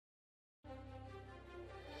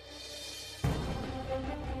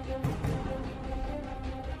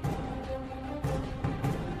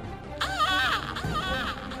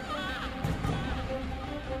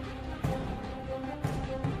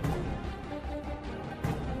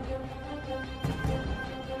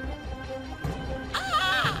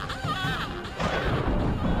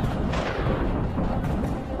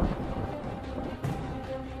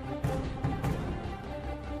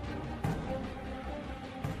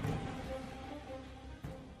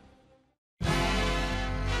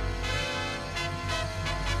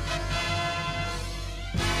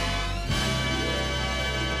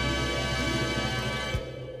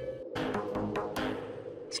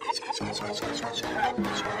All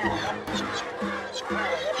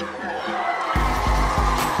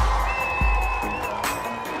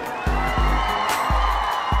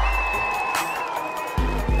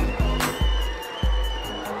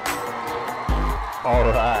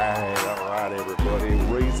right, everybody,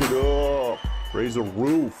 raise it up, raise the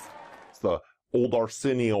roof. It's the old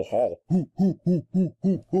Arsenio Hall.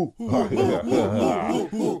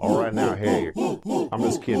 All right, now, hey, I'm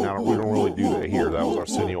just kidding. We don't really do that here. That was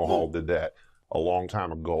Arsenio Hall did that a long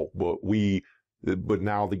time ago. But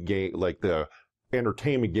now the game, like the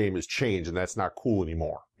entertainment game, has changed, and that's not cool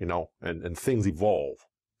anymore. You know, and things evolve,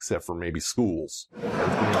 except for maybe schools.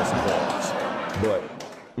 Everything else evolves, but.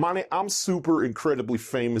 I'm super incredibly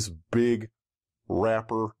famous big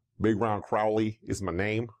rapper. Big Ron Crowley is my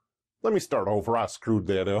name. Let me start over. I screwed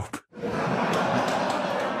that up.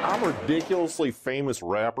 I'm a ridiculously famous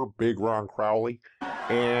rapper, Big Ron Crowley.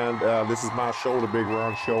 And this is my show, The Big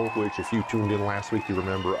Ron Show, which if you tuned in last week, you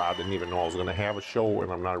remember I didn't even know I was going to have a show.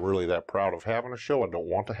 And I'm not really that proud of having a show. I don't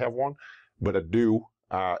want to have one, but I do.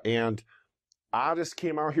 And I just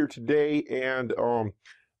came out here today and...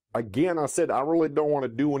 Again, I said, I really don't want to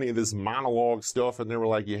do any of this monologue stuff. And they were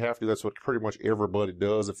like, you have to. That's what pretty much everybody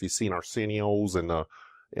does. If you've seen Arsenio's and the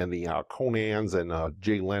Conans and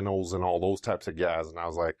Jay Leno's and all those types of guys. And I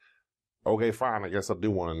was like, okay, fine. I guess I'll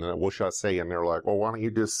do one. And then what should I say? And they're like, well, why don't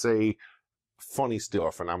you just say funny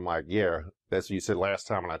stuff? And I'm like, yeah, that's what you said last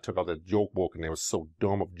time. And I took out that joke book and it was so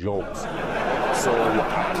dumb of jokes. So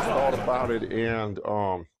I just thought about it. And,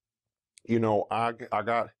 you know, I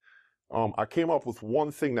came up with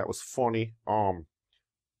one thing that was funny,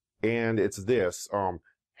 and it's this.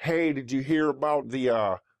 Hey, did you hear about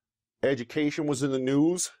the, education was in the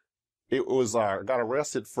news? It was, got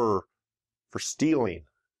arrested for stealing.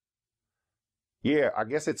 Yeah, I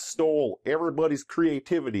guess it stole everybody's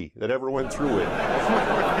creativity that ever went through it. It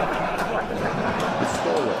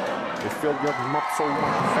stole it. It filled them up so much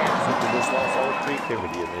fast that they just lost all their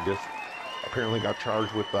creativity, and they just apparently got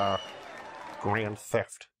charged with, grand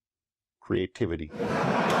theft. Creativity.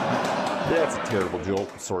 That's a terrible joke.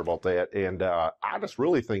 Sorry about that. And I just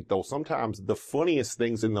really think, though, sometimes the funniest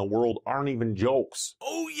things in the world aren't even jokes.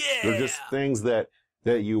 Oh yeah, they're just things that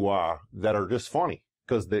are just funny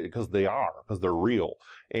because they're real.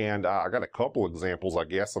 And I got a couple examples, I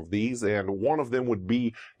guess, of these. And one of them would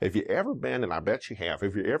be, if you ever been, and I bet you have,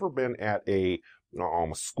 if you ever been at a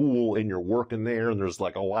school and you're working there, and there's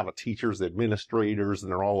like a lot of teachers, administrators,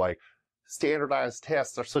 and they're all like, standardized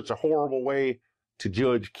tests are such a horrible way to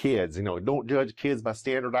judge kids. You know, don't judge kids by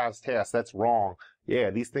standardized tests. That's wrong.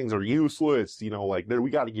 Yeah, these things are useless. You know, like we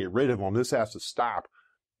got to get rid of them. This has to stop.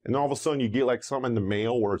 And all of a sudden you get like something in the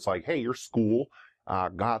mail where it's like, hey, your school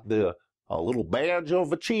got the little badge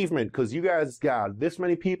of achievement because you guys got this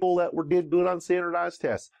many people that did good on standardized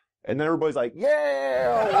tests. And then everybody's like,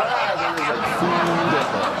 yeah, all right. And there's like food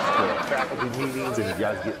at the faculty meetings, and you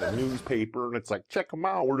guys get the newspaper, and it's like, check them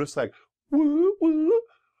out. We're just like, woo, woo,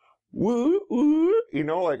 woo, woo. You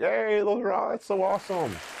know, like, hey, that's so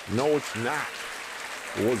awesome. No, it's not.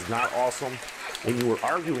 It was not awesome. When you were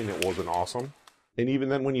arguing, it wasn't awesome. And even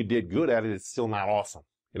then when you did good at it, it's still not awesome.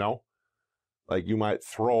 You know? Like you might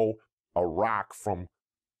throw a rock from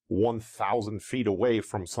 1,000 feet away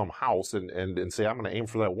from some house and say, I'm going to aim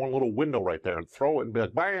for that one little window right there and throw it and be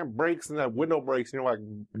like, bam, breaks, and that window breaks. And you're like,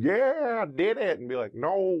 yeah, I did it. And be like,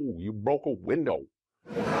 no, you broke a window.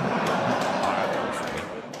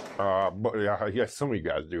 But yeah, some of you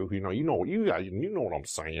guys do. You know what I'm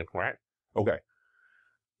saying, right? Okay.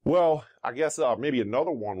 Well, I guess maybe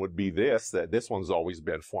another one would be this one's always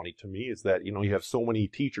been funny to me, is that, you know, you have so many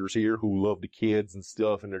teachers here who love the kids and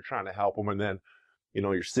stuff, and they're trying to help them, and then, you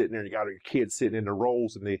know, you're sitting there and you got your kid sitting in the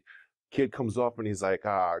rows, and the kid comes up and he's like,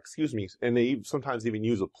 excuse me, and they sometimes even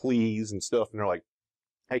use a please and stuff, and they're like,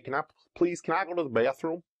 hey, can I go to the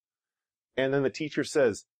bathroom? And then the teacher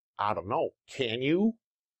says, I don't know, can you?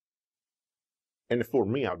 And if it were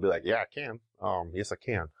me, I'd be like, yeah, I can. Yes, I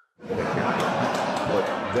can.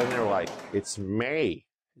 But then they're like, it's May.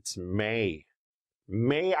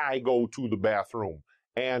 May I go to the bathroom?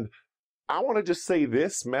 And I want to just say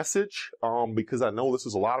this message, because I know this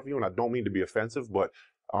is a lot of you, and I don't mean to be offensive, but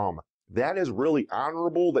that is really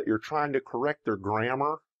honorable that you're trying to correct their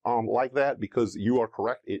grammar like that, because you are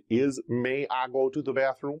correct. It is may I go to the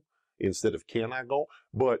bathroom instead of can I go?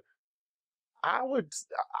 But I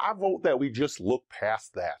vote that we just look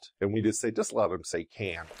past that and we just say, just let them say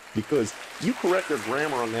can, because you correct their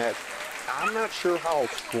grammar on that. I'm not sure how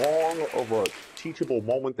strong of a teachable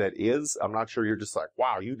moment that is. I'm not sure you're just like,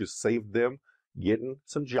 wow, you just saved them getting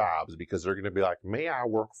some jobs, because they're going to be like, may I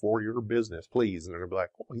work for your business, please? And they're going to be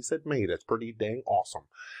like, oh, he said may. That's pretty dang awesome.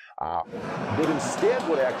 But instead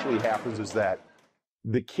what actually happens is that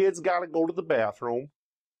the kids got to go to the bathroom,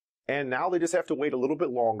 and now they just have to wait a little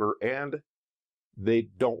bit longer, and they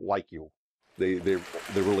don't like you. They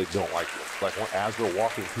really don't like you. Like as they're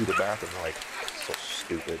walking through the bathroom, they're like, so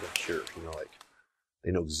stupid. I'm sure, you know, like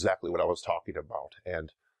they know exactly what I was talking about.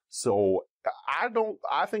 And so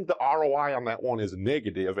I think the ROI on that one is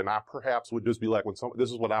negative, and I perhaps would just be like,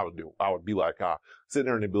 this is what I would do. I would be like, sitting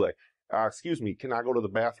there and they'd be like, excuse me, can I go to the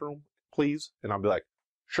bathroom, please? And I'd be like,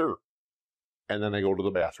 sure. And then they go to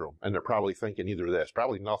the bathroom, and they're probably thinking either this,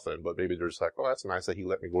 probably nothing, but maybe they're just like, oh, that's nice that he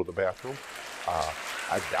let me go to the bathroom.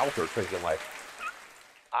 I doubt they're thinking like,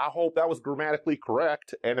 I hope that was grammatically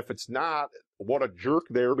correct, and if it's not, what a jerk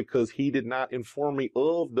there, because he did not inform me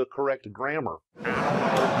of the correct grammar. I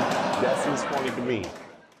don't know. That seems funny to me.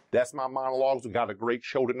 That's my monologues. We got a great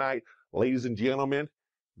show tonight. Ladies and gentlemen,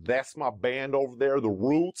 that's my band over there, The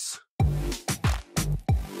Roots.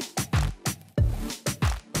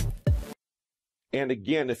 And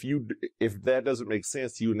again, if that doesn't make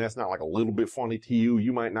sense to you and that's not like a little bit funny to you,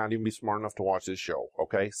 you might not even be smart enough to watch this show,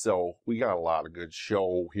 okay? So we got a lot of good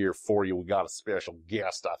show here for you. We got a special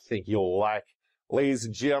guest I think you'll like. Ladies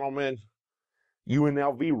and gentlemen,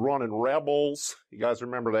 UNLV running Rebels. You guys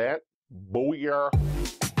remember that? Booyah.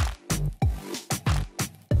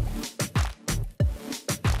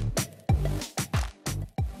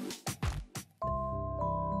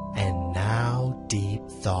 And now, Deep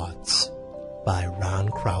Thoughts by Ron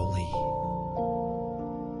Crowley.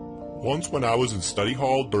 Once when I was in study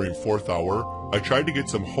hall during 4th hour, I tried to get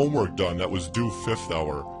some homework done that was due 5th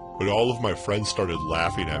hour, but all of my friends started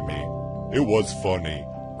laughing at me. It was funny.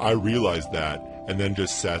 I realized that, and then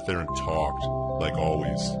just sat there and talked, like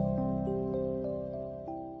always.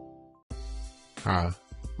 Hi,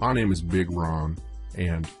 my name is Big Ron,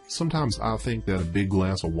 and sometimes I think that a big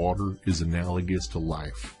glass of water is analogous to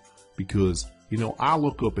life, because you know, I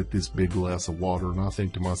look up at this big glass of water and I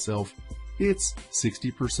think to myself, it's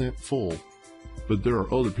 60% full. But there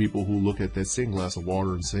are other people who look at that same glass of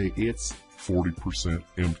water and say it's 40%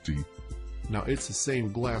 empty. Now, it's the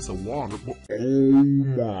same glass of water, but oh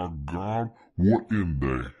my God, what in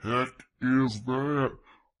the heck is that?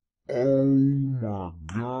 Oh my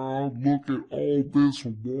God, look at all this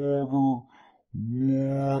water.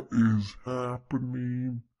 What is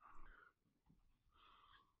happening?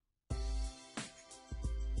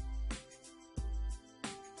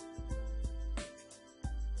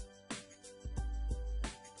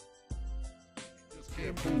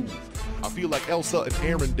 I feel like Elsa and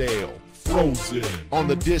Arendelle, frozen on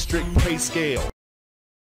the district pay scale.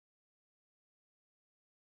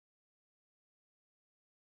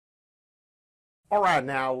 All right,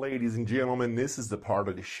 now, ladies and gentlemen, this is the part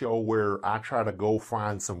of the show where I try to go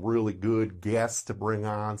find some really good guests to bring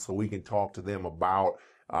on so we can talk to them about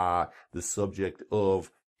the subject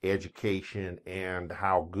of education and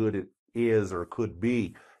how good it is or could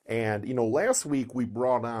be. And, you know, last week we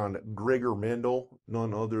brought on Gregor Mendel,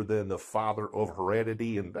 none other than the father of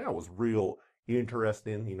heredity, and that was real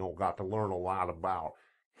interesting. You know, got to learn a lot about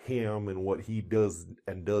him and what he does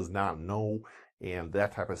and does not know and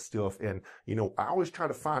that type of stuff. And, you know, I always try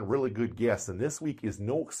to find really good guests, and this week is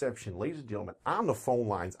no exception. Ladies and gentlemen, on the phone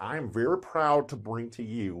lines, I am very proud to bring to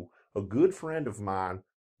you a good friend of mine,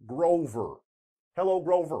 Grover. Hello,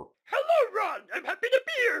 Grover. Hello, Ron. I'm happy to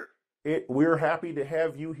be here. We're happy to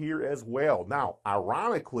have you here as well. Now,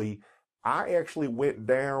 ironically, I actually went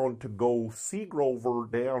down to go see Grover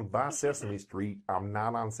down by Sesame Street. I'm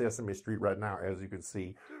not on Sesame Street right now, as you can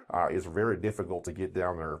see. It's very difficult to get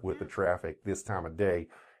down there with the traffic this time of day.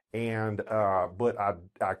 And but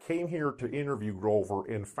I came here to interview Grover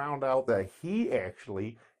and found out that he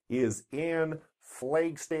actually is in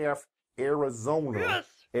Flagstaff, Arizona. Yes.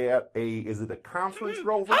 At is it a conference,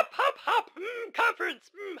 Grover? Hop, hop, hop.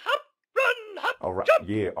 Conference. Hop, run, hop, All right. jump.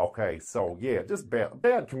 Yeah. Okay. So yeah, just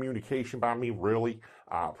bad communication by me, really.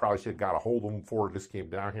 Probably should have got a hold of him before I just came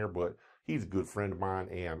down here, but he's a good friend of mine,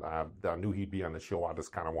 and I knew he'd be on the show. I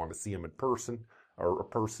just kind of wanted to see him in person, or a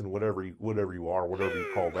person, whatever you are, whatever you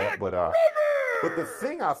call that. But the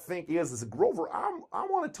thing I think is Grover, I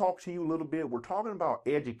want to talk to you a little bit. We're talking about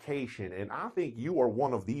education, and I think you are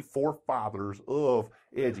one of the forefathers of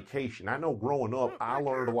education. I know growing up, I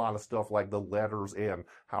learned a lot of stuff like the letters and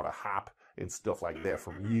how to hop and stuff like that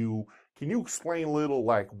from you. Can you explain a little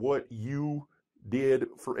like what you did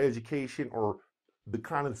for education, or the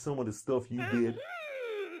kind of some of the stuff you did?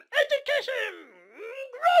 Education.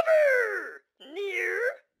 Grover. Near,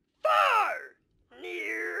 far.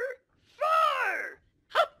 Near, far.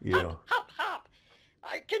 Hop, Yeah. hop, hop, hop.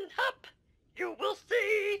 I can hop. You will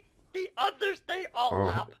see. The others, they all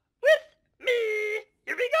hop. With me,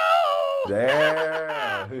 Here we go!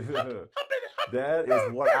 Yeah. Hoppin'. That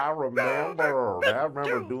is what I remember. I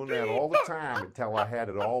remember doing that all the time until I had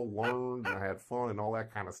it all learned and I had fun and all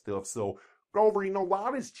that kind of stuff. So, Grover, you know, a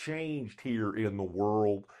lot has changed here in the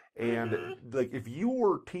world. And like, if you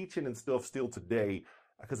were teaching and stuff still today,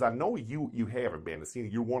 because I know you haven't been.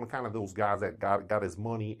 You're one of kind of those guys that got his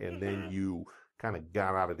money and then you kind of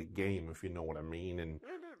got out of the game, if you know what I mean. And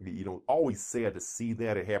you know, always sad to see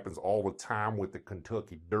that. It happens all the time with the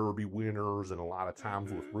Kentucky Derby winners, and a lot of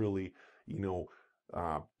times with really, you know,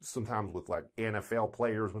 sometimes with like NFL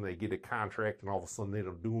players when they get a contract and all of a sudden they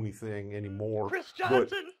don't do anything anymore. Chris Johnson.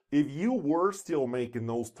 But if you were still making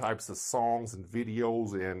those types of songs and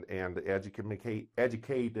videos and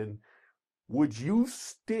educating, would you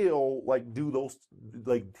still like do those,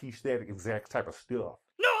 like teach that exact type of stuff?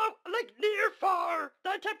 No, like near, far,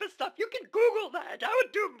 that type of stuff. You can Google that. I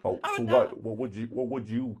would do. Oh, so what would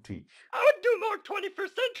you teach? I would do more 21st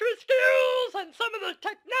century skills and some of the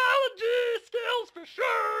technology skills for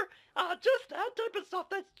sure. Just that type of stuff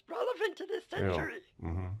that's relevant to this century.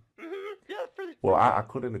 Well, I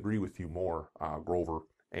couldn't agree with you more, Grover.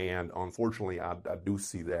 And unfortunately, I do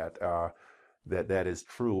see that that is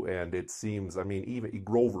true. And it seems, I mean, even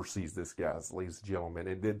Grover sees this, guys, ladies and gentlemen,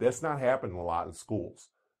 and that's not happening a lot in schools.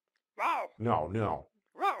 Wow. No.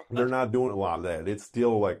 Wow. They're not doing a lot of that. It's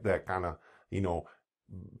still like that kind of, you know,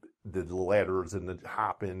 the letters and the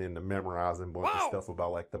hopping and the memorizing bunch of stuff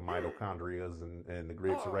about like the mitochondrias and the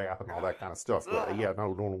grapes of wrath and all that kind of stuff. But yeah,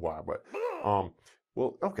 no, don't know why. But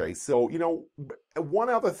well, okay. So, you know, one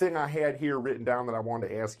other thing I had here written down that I wanted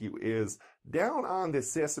to ask you is down on the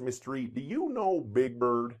Sesame Street, do you know Big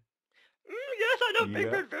Bird? Yes, I know Big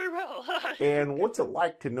Bird very well. And what's it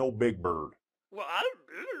like to know Big Bird? Well, I don't know.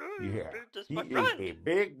 Yeah, Just he my is friend. a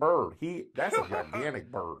big bird. That's a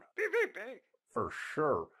gigantic bird. Very big. For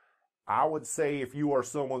sure. I would say if you are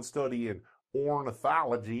someone studying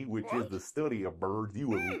ornithology, which is the study of birds, you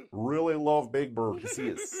would really love Big Bird because he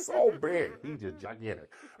is so big. He's just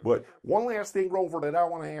gigantic. But one last thing, Grover, that I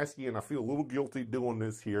want to ask you, and I feel a little guilty doing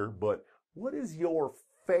this here, but what is your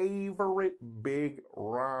favorite Big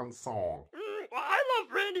Ron song? Well, I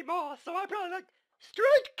love Randy Moss, so I probably like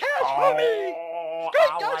Straight Cash Homie.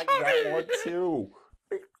 Straight I Cash like Homie. that one too.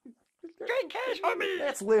 Straight Cash Homie.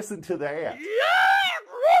 Let's listen to that. Yeah,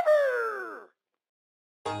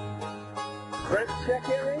 Grover. Print check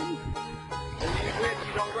here, Randy? If you win,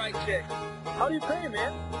 you don't write checks. How do you pay,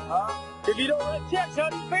 man? If you don't write checks, how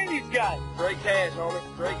do you pay these guys? Straight cash, homie.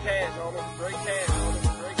 Straight cash, homie. Straight cash,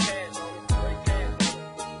 homie. Straight cash, homie. Straight cash, homie.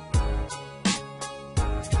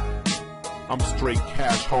 I'm straight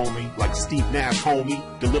cash, homie, like Steve Nash, homie.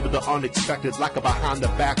 Deliver the unexpected like a behind the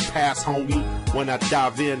back pass, homie. When I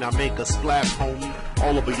dive in, I make a splash, homie.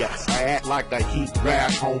 All over yes, I act like a heat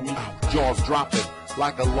rash, homie. Jaws dropping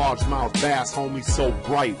like a largemouth bass, homie. So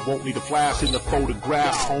bright, won't need a flash in the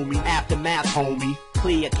photographs, homie. Aftermath, Homie,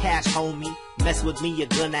 clear cash, homie. Mess with me, you're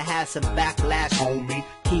gonna have some backlash, homie.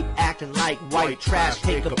 Keep acting like white trash,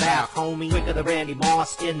 take a bath, homie. Quicker than Randy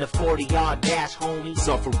Moss in the 40-yard dash, homie.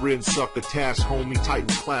 Suffering, sucker, tash, homie. Titan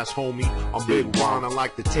class, homie. I'm Big Ron, I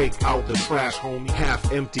like to take out the trash, homie.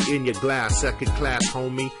 Half empty in your glass, second class,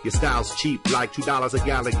 homie. Your style's cheap, like $2 a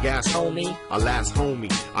gallon gas, Homie. Alas,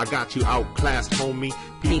 homie, I got you outclassed, homie.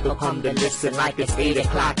 People come to listen like it's 8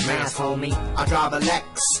 o'clock mass, homie. I drive a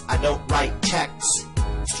Lex, I don't write checks.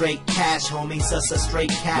 Straight cash, homie, sus a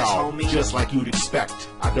straight cash, No, homie. just like you'd expect,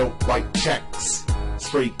 I don't write checks.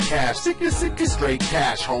 Straight cash, straight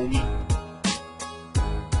cash, homie.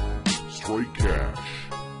 Straight cash.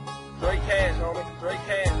 Straight cash, homie. Straight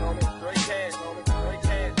cash, homie. Straight cash, homie. Straight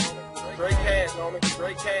cash, homie. Straight cash, homie.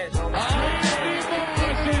 Straight cash, homie.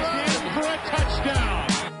 This is in for a touchdown.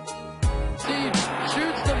 Steve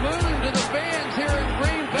shoots the moon to the fans here in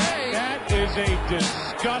Green Bay. That is a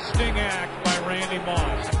disgusting act by Randy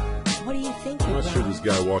Moss. What do you think? I'm not sure this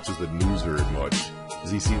guy watches the news very much. Has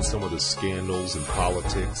he seen some of the scandals in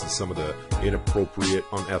politics and some of the inappropriate,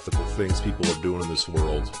 unethical things people are doing in this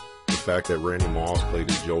world? The fact that Randy Moss played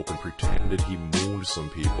a joke and pretended he mooned some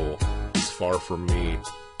people is far from me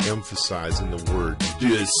emphasizing the word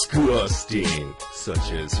disgusting,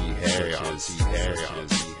 such as he has. Straight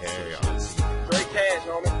cash,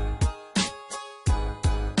 homie.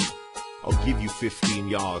 I'll give you 15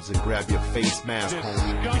 yards and grab your face mask,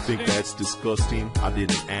 homie. You think that's disgusting? I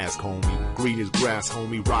didn't ask, homie. Green is grass,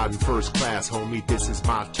 homie. Riding first class, homie. This is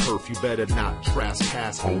my turf. You better not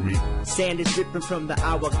trespass, homie. Sand is dripping from the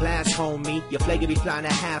hourglass, homie. Your flag will be flying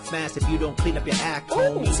at half-mast if you don't clean up your act,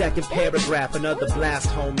 homie. Second paragraph, another blast,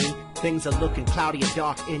 homie. Things are looking cloudy and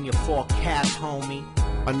dark in your forecast, homie.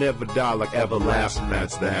 I never die like everlasting,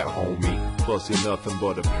 that's that, homie. plus you're nothing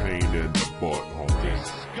but a pain in the butt, homie.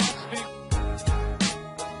 Disgusting.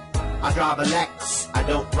 I drive a Lex, I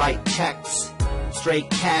don't write checks. Straight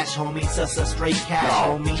cash, homie, sus a straight cash,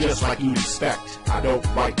 homie. Just like you'd expect, I don't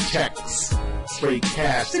write checks. Straight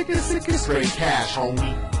cash, straight cash,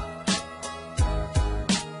 homie.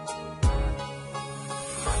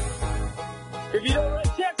 If you don't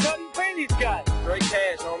write checks, how do you pay these guys? Straight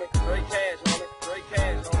cash, homie. Straight cash, homie. Straight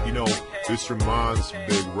cash, homie. You know, this reminds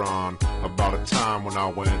Big Ron about a time when I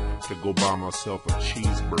went to go buy myself a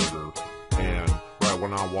cheeseburger. And right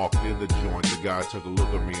when I walked in the joint, the guy took a look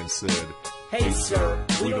at me and said, Hey sir,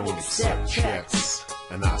 we don't accept checks.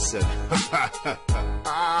 And I said,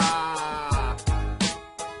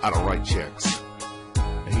 I don't write checks.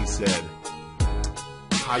 And he said,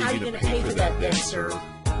 how you gonna pay for that then, sir?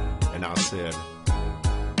 And I said,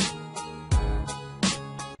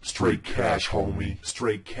 straight cash, homie.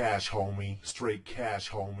 Straight cash, homie. Straight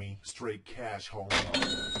cash, homie. Straight cash,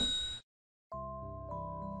 homie.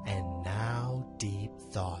 And now Deep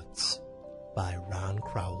Thoughts by Ron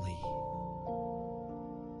Crowley.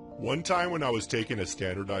 One time when I was taking a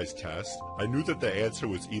standardized test, I knew that the answer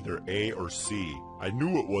was either A or C. I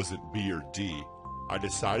knew it wasn't B or D. I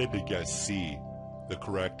decided to guess C. The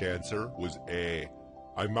correct answer was A.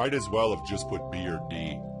 I might as well have just put B or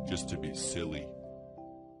D, just to be silly.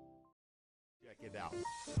 Check it out.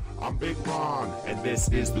 I'm Big Ron, and this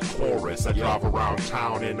is the chorus. I drive around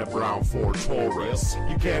town in a brown Ford Taurus.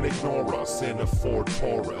 You can't ignore us in a Ford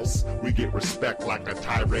Taurus. We get respect like a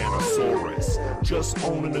Tyrannosaurus. Just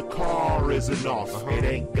owning a car is enough. It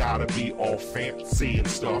ain't gotta be all fancy and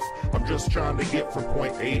stuff. I'm just trying to get from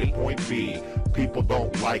point A to point B. People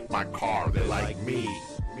don't like my car, they like me.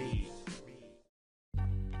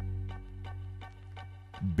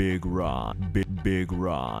 Big Ron, Big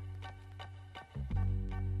Ron.